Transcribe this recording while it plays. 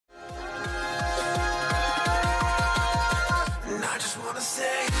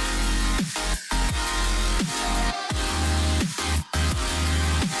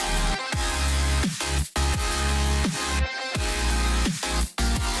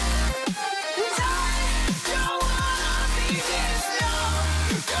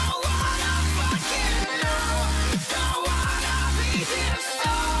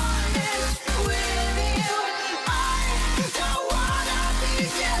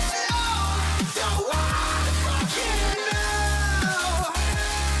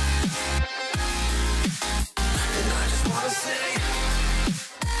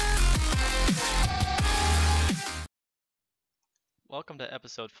welcome to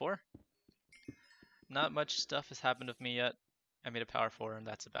episode 4. Not much stuff has happened with me yet. I made a Power 4 and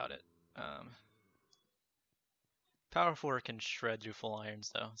that's about it. Power 4 can shred through full irons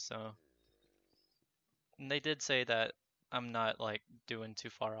though, so... And they did say that I'm not like doing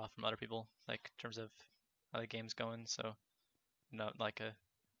too far off from other people, like in terms of how the game's going, so not like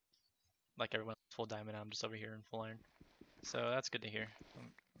everyone else full diamond, I'm just over here in full iron. So that's good to hear.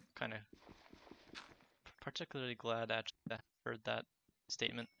 I'm kind of particularly glad actually that I heard that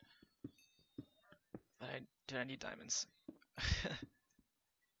statement. But I need diamonds.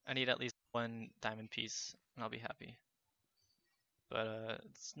 I need at least one diamond piece and I'll be happy. But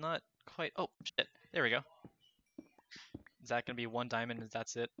it's not quite. Oh shit! There we go. Is that gonna be one diamond and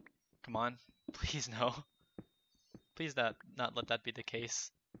that's it? Come on, please no. Please not let that be the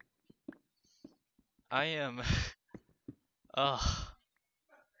case. I am. Ugh.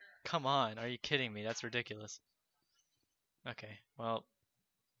 Come on, are you kidding me? That's ridiculous. Okay, well,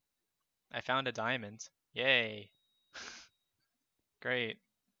 I found a diamond. Yay! Great.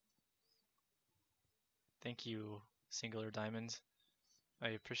 Thank you, Singular Diamond. I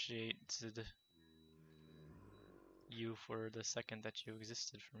appreciate you for the second that you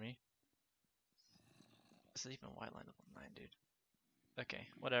existed for me. This is even white line level 9, dude. Okay,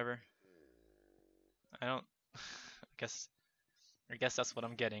 whatever. I don't... I guess that's what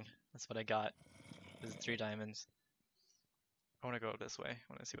I'm getting. That's what I got. This is 3 diamonds. I want to go this way. I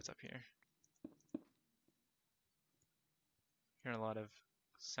want to see what's up here. Hearing a lot of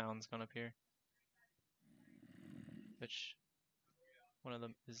sounds going up here. Which one of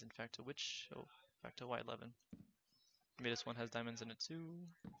them is in fact a witch? Oh, in fact a white 11. Maybe this one has diamonds in it too.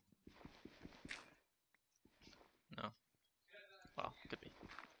 No. Well, could be.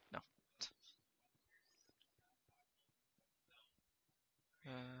 No.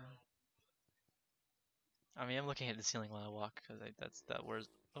 I mean, I'm looking at the ceiling while I walk because that where's.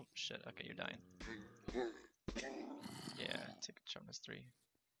 Oh shit! Okay, you're dying. Yeah, take sharpness 3.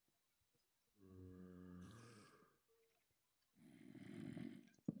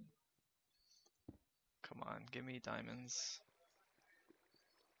 Come on, give me diamonds,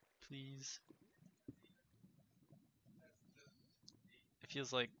 please. It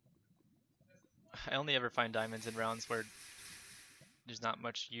feels like I only ever find diamonds in rounds where there's not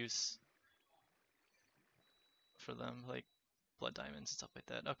much use for them, like blood diamonds and stuff like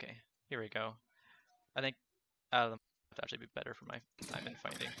that. Okay, here we go. I think out of them would actually be better for my diamond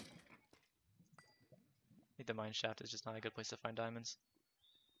finding. I think the mine shaft is just not a good place to find diamonds.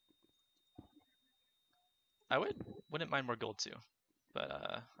 I wouldn't mind more gold too, but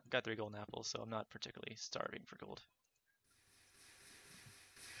I've got 3 golden apples, so I'm not particularly starving for gold.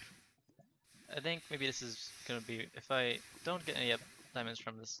 I think maybe this is gonna be, if I don't get any diamonds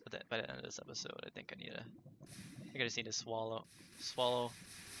from this by the end of this episode, I think I just need to swallow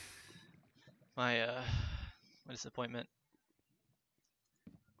my my disappointment.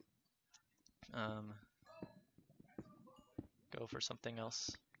 Go for something else.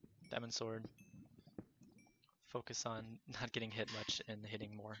 Diamond sword. Focus on not getting hit much and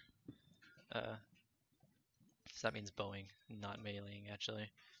hitting more. So that means bowing, not meleeing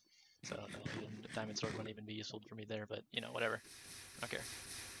actually. So diamond sword wouldn't even be useful for me there, but you know, whatever. I don't care.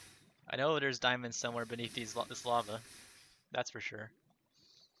 I know there's diamonds somewhere beneath this lava. That's for sure.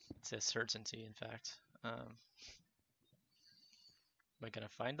 It's a certainty, in fact. Am I gonna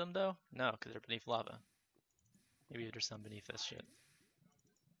find them though? No, because they're beneath lava. Maybe there's some beneath this shit.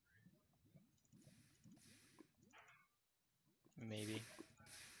 Maybe.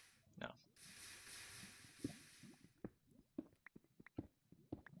 No.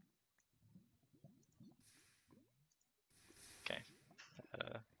 Okay.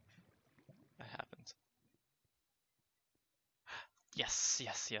 That happened. Yes,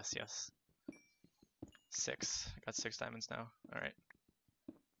 yes, yes, yes. 6. I got 6 diamonds now. Alright.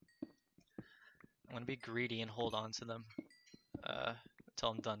 I'm gonna be greedy and hold on to them until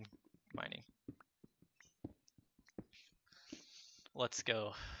I'm done mining. Let's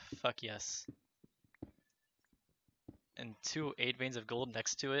go. Fuck yes. And 2 8 veins of gold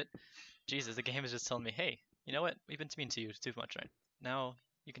next to it. Jesus, the game is just telling me, hey, you know what? We've been mean to you too much, right? Now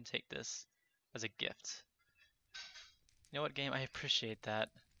you can take this as a gift. You know what, game? I appreciate that.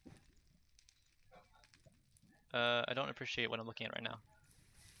 I don't appreciate what I'm looking at right now.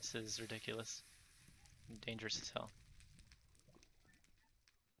 This is ridiculous. And dangerous as hell.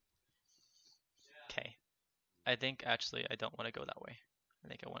 Okay. I think actually I don't want to go that way. I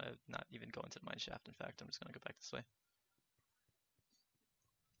think I want to not even go into the mine shaft. In fact, I'm just going to go back this way.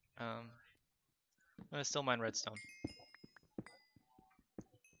 I'm going to still mine redstone.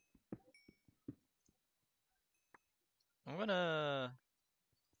 I'm gonna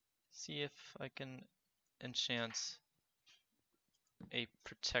see if I can enchant a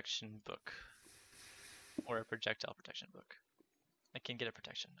protection book or a projectile protection book. I can get a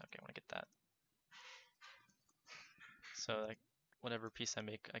protection. Okay, I want to get that. So like whatever piece I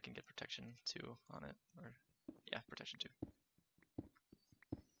make, I can get protection 2 on it, or yeah, protection 2.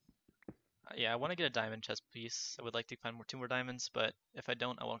 Yeah, I want to get a diamond chest piece. I would like to find 2 more diamonds, but if I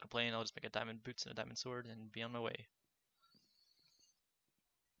don't, I won't complain. I'll just make a diamond boots and a diamond sword and be on my way.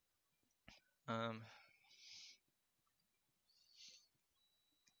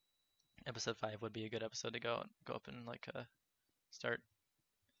 Episode 5 would be a good episode to go up and like start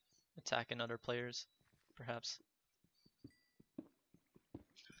attacking other players, perhaps.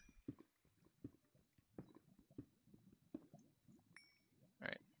 All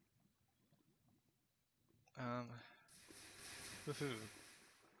right. Woohoo!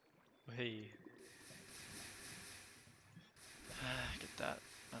 Hey. Get that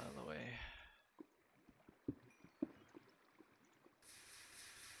out of the way.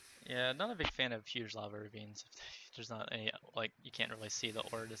 Yeah, not a big fan of huge lava ravines. There's not any, like, you can't really see the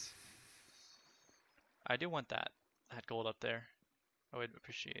orders. I do want that gold up there. I would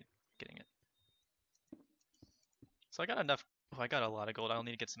appreciate getting it. So I got enough. Oh, I got a lot of gold. I'll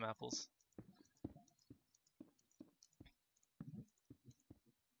need to get some apples.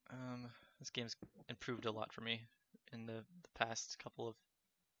 This game's improved a lot for me in the past couple of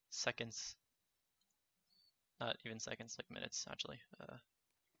seconds. Not even seconds, like minutes, actually.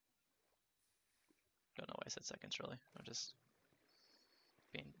 Don't know why I said seconds, really. I'm just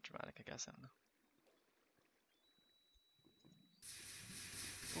being dramatic, I guess. I don't know.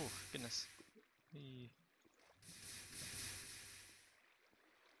 Oh, goodness. Whee.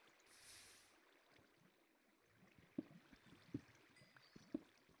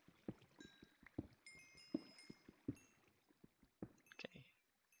 Okay.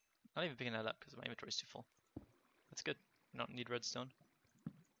 Not even picking that up because my inventory's too full. That's good. I don't need redstone.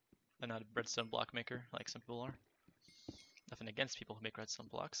 I'm not a redstone block maker like some people are. Nothing against people who make redstone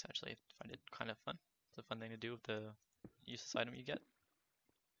blocks. Actually, I find it kind of fun. It's a fun thing to do with the useless item you get.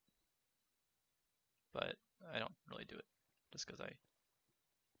 But I don't really do it just because I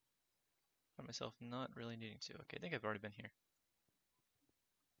find myself not really needing to. Okay, I think I've already been here.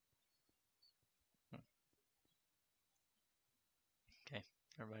 Okay,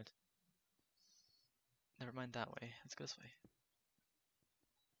 never mind. Never mind that way. Let's go this way.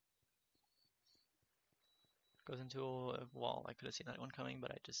 Goes into a wall. I could have seen that one coming,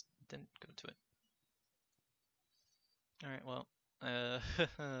 but I just didn't go to it. Alright, well,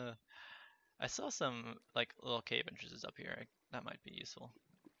 I saw some like little cave entrances up here. That might be useful.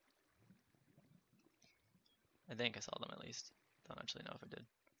 I think I saw them at least. Don't actually know if I did.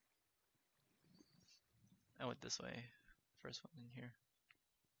 I went this way. First one in here.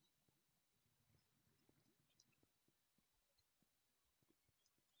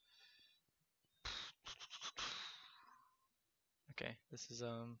 Okay, this is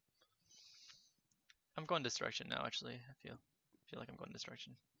I'm going this direction now actually. I feel like I'm going this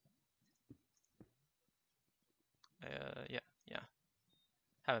direction. Yeah.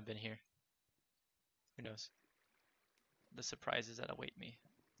 Haven't been here. Who knows? The surprises that await me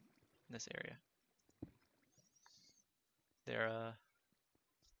in this area. They're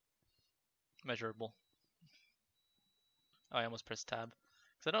measurable. Oh, I almost pressed tab.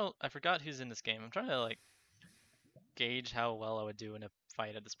 Cause I forgot who's in this game. I'm trying to like gauge how well I would do in a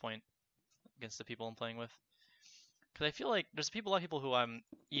fight at this point against the people I'm playing with. Cause I feel like there's a lot of people who I'm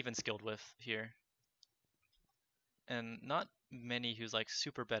even skilled with here. And not many who's like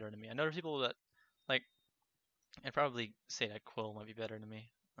super better than me. I know there's people that like I'd probably say that Quill might be better than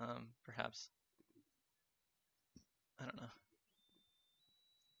me. Perhaps. I don't know.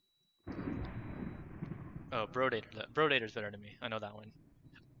 Oh, Brodator. Brodator's better than me. I know that one.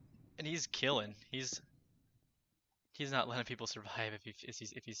 And he's killing. He's not letting people survive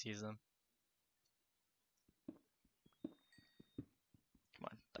if he sees them. Come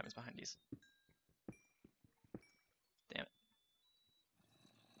on, diamonds behind these. Damn it.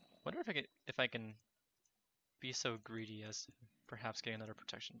 Wonder if I can be so greedy as to perhaps get another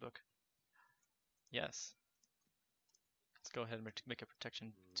protection book. Yes. Let's go ahead and make a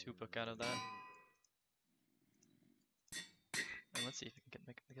protection 2 book out of that. And let's see if I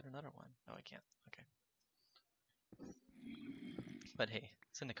can get another one. Oh, I can't. Okay. But hey,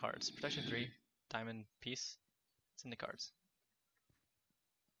 it's in the cards. Protection 3, diamond piece. It's in the cards.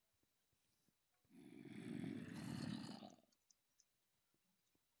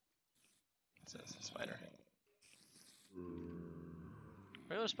 It says spider.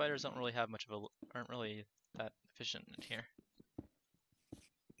 Regular spiders don't really have much of aren't really that efficient in here.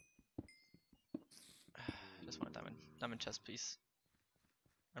 Just want a diamond chest piece.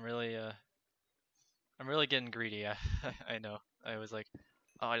 I'm really getting greedy. I know. I was like,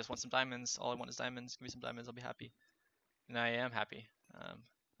 oh, I just want some diamonds. All I want is diamonds. Give me some diamonds, I'll be happy. And I am happy.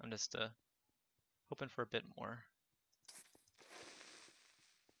 I'm just hoping for a bit more.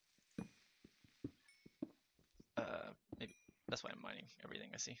 Maybe that's why I'm mining everything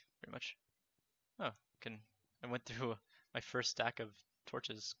I see, pretty much. Oh, I went through my first stack of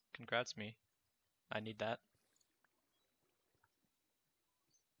torches. Congrats me. I need that.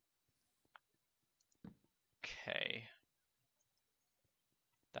 Okay.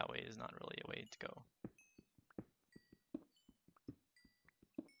 That way is not really a way to go.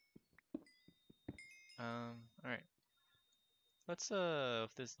 Alright. Let's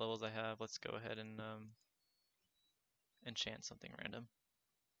with these levels I have, let's go ahead and enchant something random.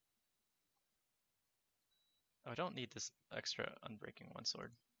 Oh, I don't need this extra unbreaking one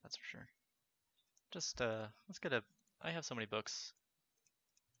sword, that's for sure. Just let's get a I have so many books.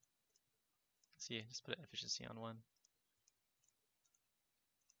 Let's see, just put efficiency on 1.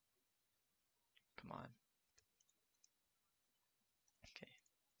 Come on. Okay.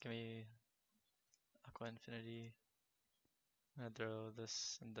 Give me Aqua Infinity. I'm gonna throw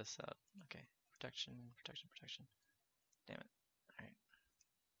this and this out. Okay. Protection, protection, protection. Damn it. Alright.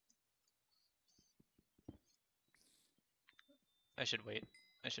 I should wait.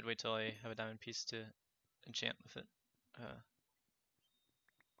 I should wait till I have a diamond piece to enchant with it.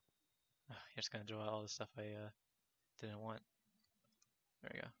 You're just gonna draw out all the stuff I didn't want.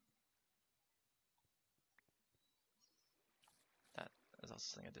 There we go. That is also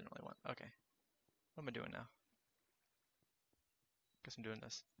something I didn't really want. Okay. What am I doing now? Guess I'm doing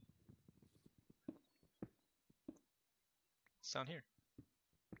this. It's down here.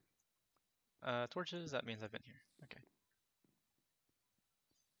 Torches, that means I've been here. Okay.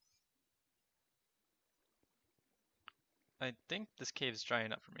 I think this cave's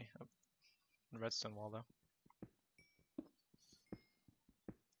drying up for me. Oh, redstone wall though.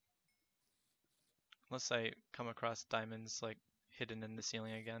 Unless I come across diamonds like hidden in the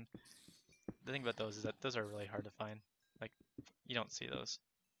ceiling again. The thing about those is that those are really hard to find. Like, you don't see those.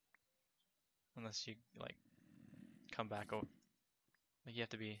 Unless you, like, come back over. Like, you have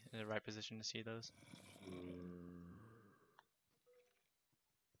to be in the right position to see those.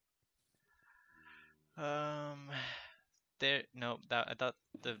 There, no, I thought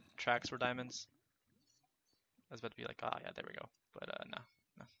the tracks were diamonds. I was about to be like, ah, yeah, there we go. But, no.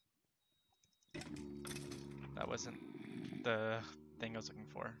 That wasn't the thing I was looking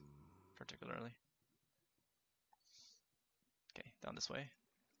for, particularly. Okay, down this way.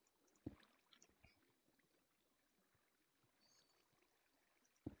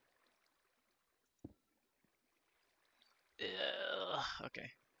 Ugh,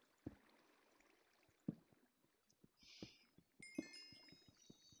 okay.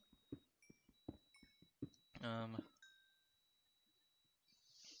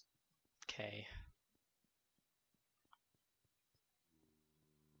 Okay.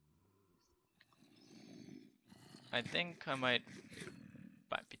 I think might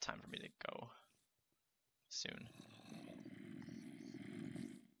be time for me to go soon.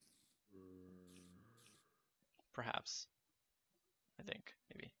 Perhaps. I think,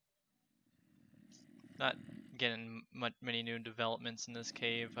 maybe. Not getting many new developments in this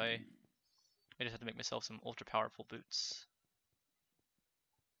cave. I just have to make myself some ultra powerful boots.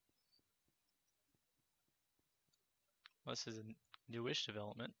 Well, this is a newish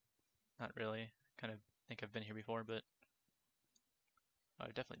development. Not really. Kind of think I've been here before, but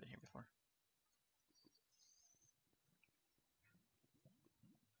I've definitely been here before.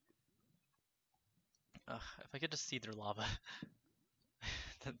 If I could just see through lava.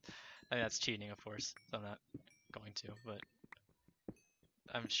 I mean, that's cheating, of course, so I'm not going to, but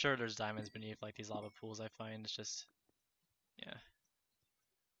I'm sure there's diamonds beneath like these lava pools I find. It's just, yeah.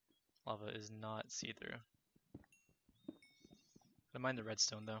 Lava is not see-through. Don't mind the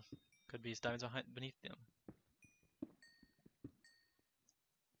redstone though. Could be diamonds beneath them.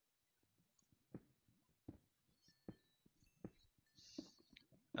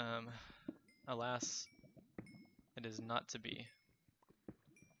 Alas, it is not to be.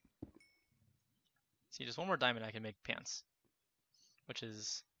 See, just one more diamond I can make pants. Which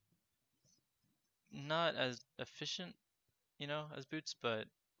is not as efficient, you know, as boots, but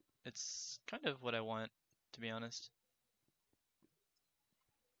it's kind of what I want, to be honest.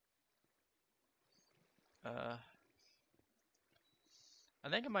 I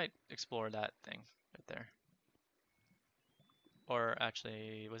think I might explore that thing right there. Or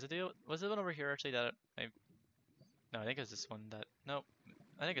actually, was it the one over here actually that I No, I think it's this one that... Nope.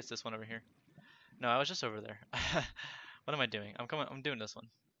 I think it's this one over here. No, I was just over there. What am I doing? I'm doing this one.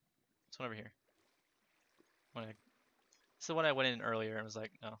 This one over here. This is the one I went in earlier and was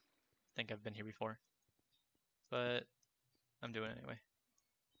like, no, I think I've been here before. But I'm doing it anyway.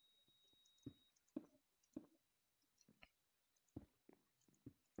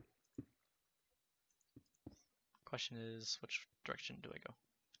 Question is, which direction do I go?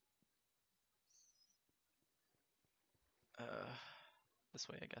 This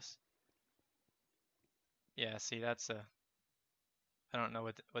way, I guess. Yeah, see, that's a... I don't know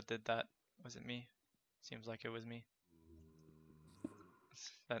what did that. Was it me? Seems like it was me.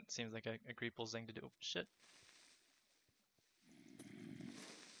 That seems like a Greeples thing to do. Shit.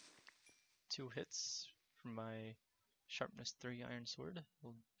 2 hits from my sharpness 3 iron sword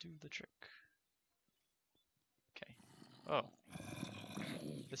will do the trick. Okay. Oh.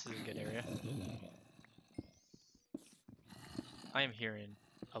 This is a good area. I am hearing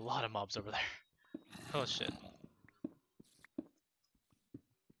a lot of mobs over there. Oh shit.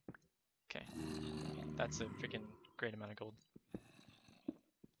 Okay. That's a freaking great amount of gold.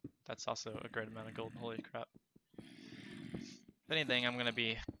 That's also a great amount of gold. Holy crap. If anything, I'm gonna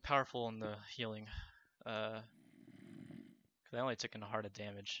be powerful in the healing. Because I only took in a heart of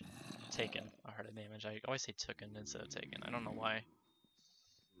damage. Taken a heart of damage. I always say tooken instead of taken. I don't know why.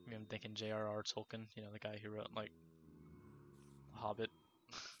 Maybe I'm thinking J.R.R. Tolkien, you know, the guy who wrote, like, Hobbit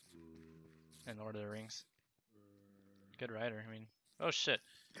and Lord of the Rings. Good writer, I mean. Oh shit.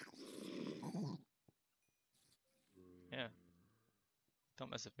 Yeah.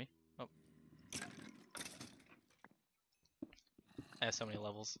 Don't mess with me. Oh. I have so many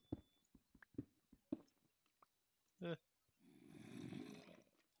levels. I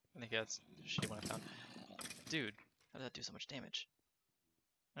think that's the shitty one I found. Dude, how did that do so much damage?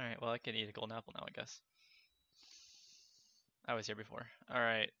 Alright, well I can eat a golden apple now, I guess. I was here before.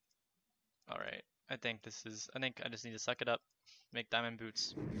 Alright. Alright. I think I just need to suck it up. Make diamond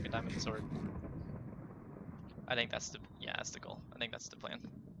boots. Make a diamond sword. I think that's that's the goal. I think that's the plan.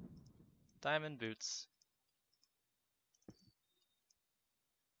 Diamond boots.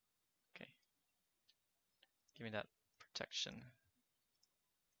 Okay. Give me that protection.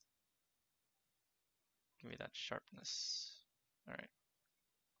 Give me that sharpness. Alright.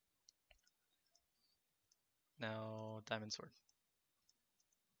 Now, diamond sword.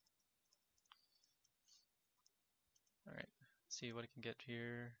 Alright. See what I can get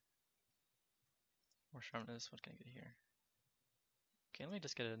here. More sharpness. What can I get here? Okay, let me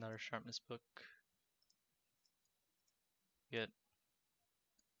just get another sharpness book. Get.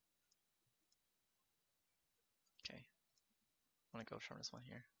 Okay. I want to go sharpness 1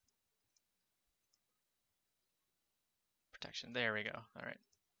 here. Protection. There we go. Alright.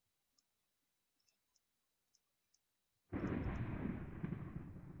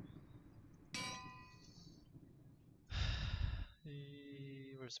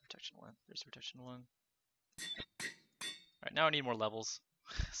 Where's the protection 1? There's the protection 1. Alright, now I need more levels.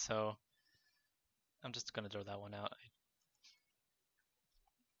 So I'm just gonna throw that one out.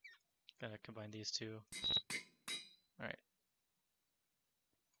 I gotta combine these two. Alright.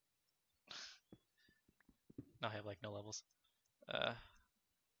 Now I have like no levels.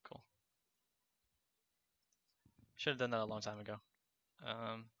 Cool. Should have done that a long time ago.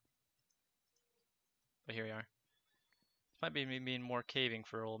 But here we are. Might be me being more caving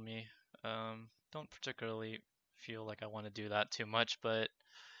for old me. Don't particularly feel like I want to do that too much, but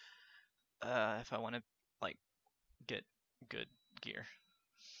if I want to like get good gear,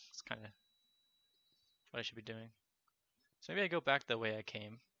 it's kind of what I should be doing. So maybe I go back the way I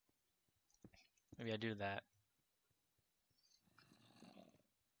came. Maybe I do that.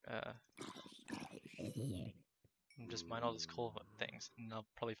 And just mine all these cool things, and I'll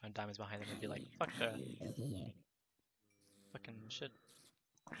probably find diamonds behind them and be like, fuck fucking shit.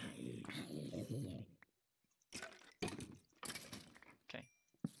 Okay,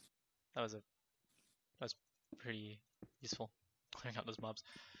 that was pretty useful, clearing out those mobs.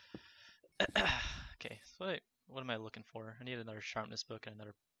 Okay, so what am I looking for? I need another sharpness book and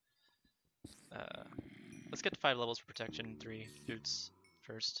another. Let's get to 5 levels for protection, 3 boots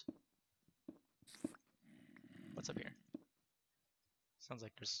first. What's up here? Sounds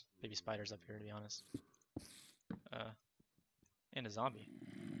like there's baby spiders up here, to be honest. And a zombie.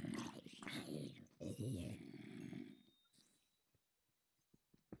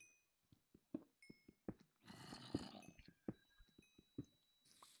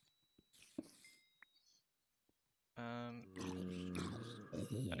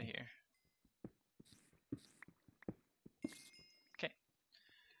 Out of here. Okay.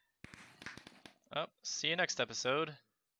 Oh, see you next episode.